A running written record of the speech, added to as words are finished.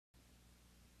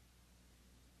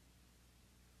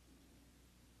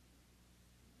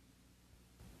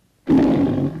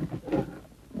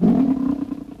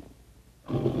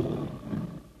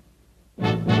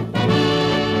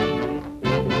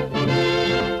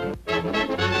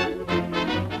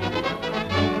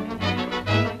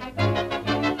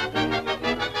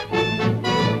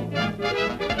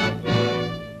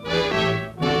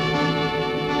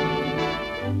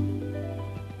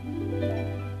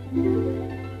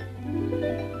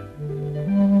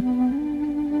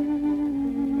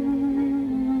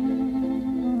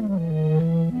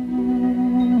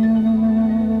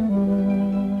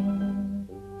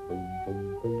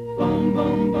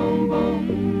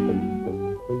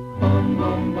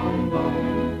bum bum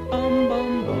bum. Bum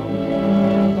bum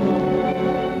bum.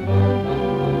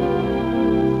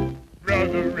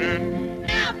 Brotherin',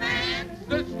 Yeah, man.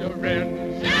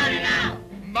 sisterin', Shout it out.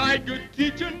 my good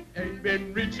teaching ain't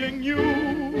been reaching you.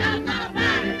 Tell us all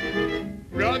about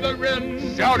it.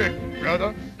 Brotherin', shout it,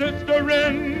 brother.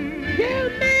 Sisterin', Yeah,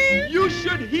 man. you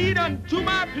should heed unto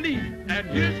my plea, and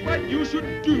here's what you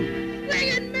should do. Sing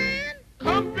it, man.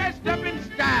 Come dressed up in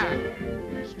style,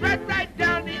 strut right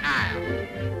down the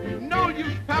aisle. No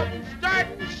use pouting,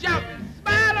 starting, shouting.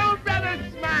 Smile, oh brother,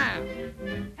 smile.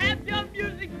 Have your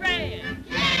music grand.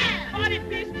 Yeah.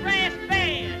 40-piece brass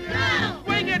band. Go.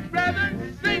 Swing it, brother,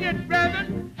 sing it, brother.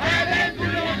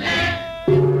 Hallelujah,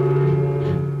 land.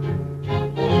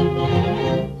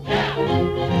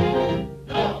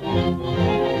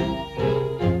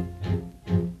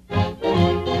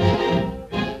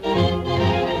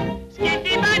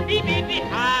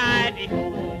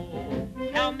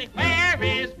 Skiddy-biddy-biddy-hi-de-ho. Tell me where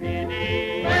is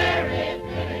Minnie? Where is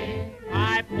Minnie?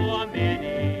 My poor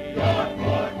Minnie. Your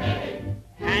poor Minnie.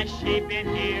 Has she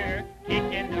been here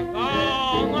kicking the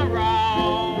gong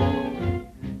around?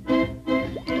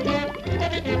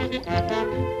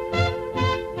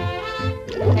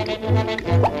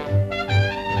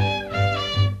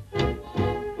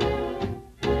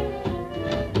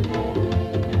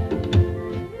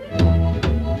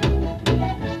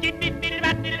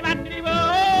 Skiddy-biddy-biddy-biddy-bo.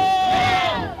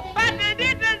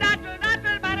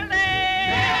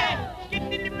 Biddy-diddle-daddle-daddle-baddle-day.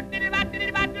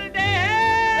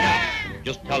 Skiddy-biddy-biddy-biddy-day.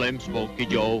 Just tell him Smokey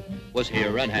Joe was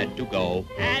here and had to go.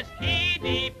 As he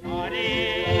departed,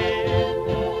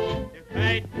 the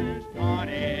curtains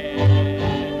parted,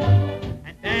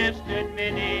 and there stood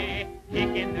Minnie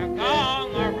kicking the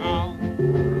gong around.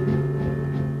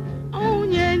 Oh,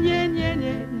 yeah, yeah, yeah,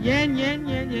 yeah, yeah, yeah,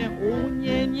 yeah, yeah. Oh,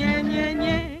 yeah, yeah, yeah,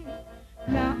 yeah.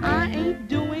 Now, I ain't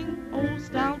doing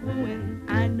old-style wooing.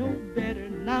 I know better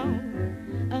now.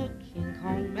 A King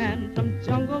Kong man from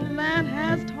Jungle Land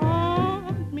has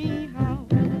taught me how.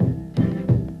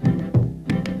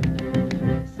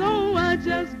 So I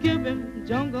just give him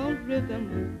jungle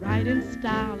rhythm, right in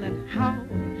style and how.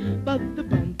 But the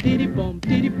bum diddy bum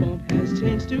has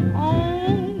changed to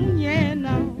oh yeah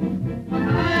now.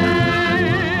 Yeah,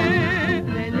 yeah,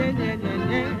 yeah, yeah,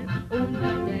 yeah, yeah. Oh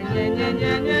yeah, yeah, yeah,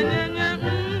 yeah, yeah, yeah, yeah.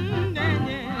 Yeah,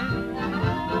 yeah.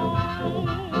 Oh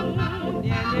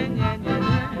yeah, yeah, yeah, yeah,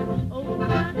 yeah. Oh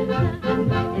yeah,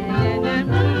 yeah,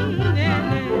 yeah, yeah,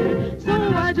 yeah. So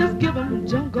I just give 'em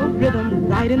jungle rhythm,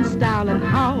 right in style and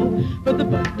how. But the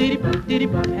bum diddy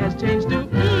bum has changed to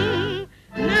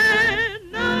yeah,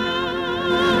 no.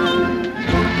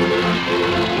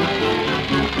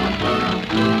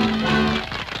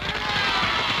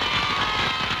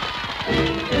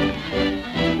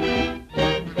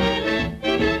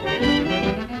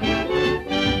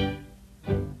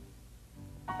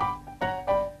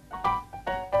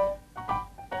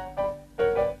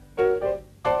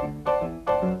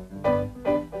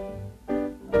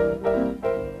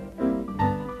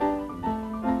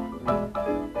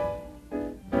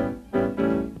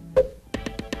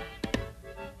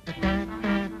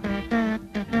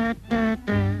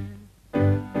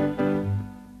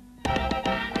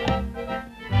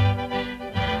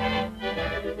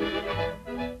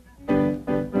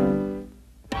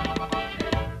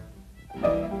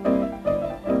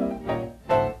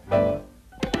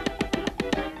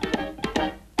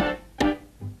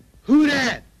 Who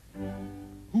that?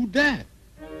 Who that?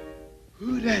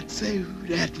 Who that say who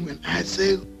that when I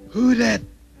say who that?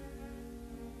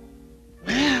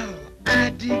 Well,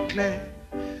 I declare,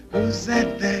 who's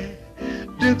that there?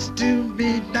 Looks to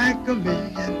me like a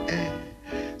millionaire.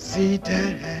 See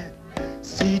that hat,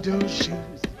 see those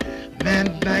shoes.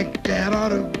 Man like that ought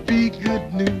to be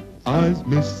good news. I's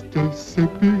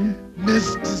Mississippi.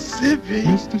 Mississippi.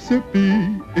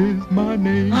 Mississippi is my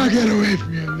name. I'll get away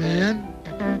from you, man.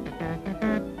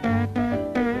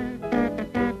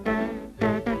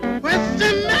 What's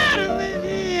the matter with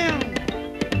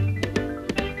him?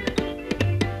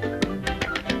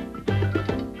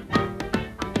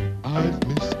 I's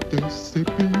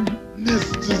Mississippi.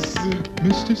 Mississippi.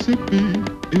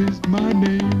 Mississippi is my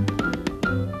name.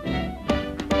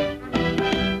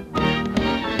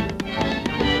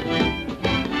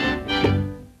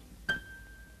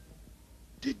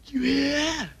 Did you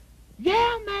hear?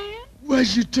 Yeah, man.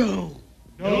 Was you told?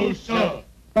 No, sir.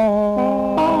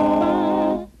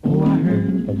 Oh, I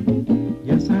heard.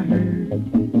 Yes, I heard.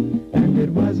 And it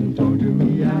wasn't told to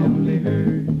me, I only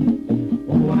heard.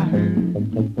 Oh, I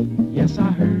heard. Yes,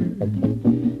 I heard.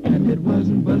 And it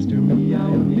wasn't buzzed to me, I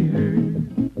only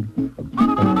heard.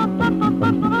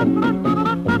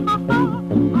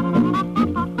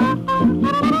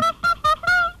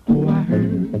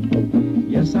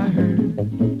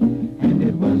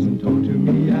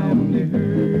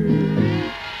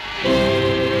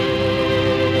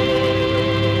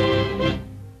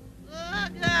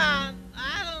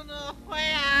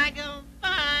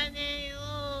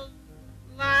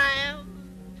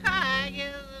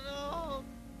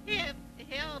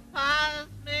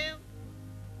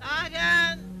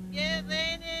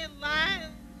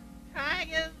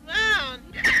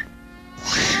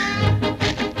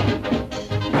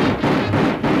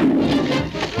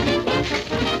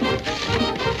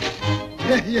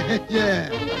 Yeah.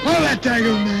 Hold that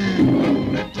tiger, man.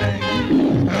 Hold that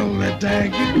tiger. Hold that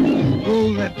tiger.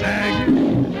 Hold that tiger.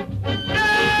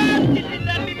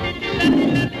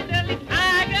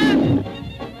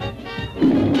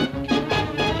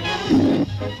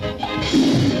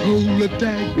 Hold the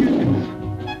tiger.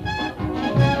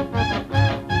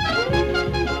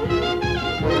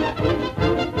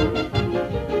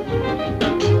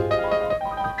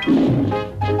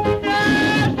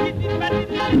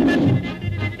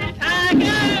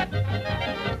 Tiger!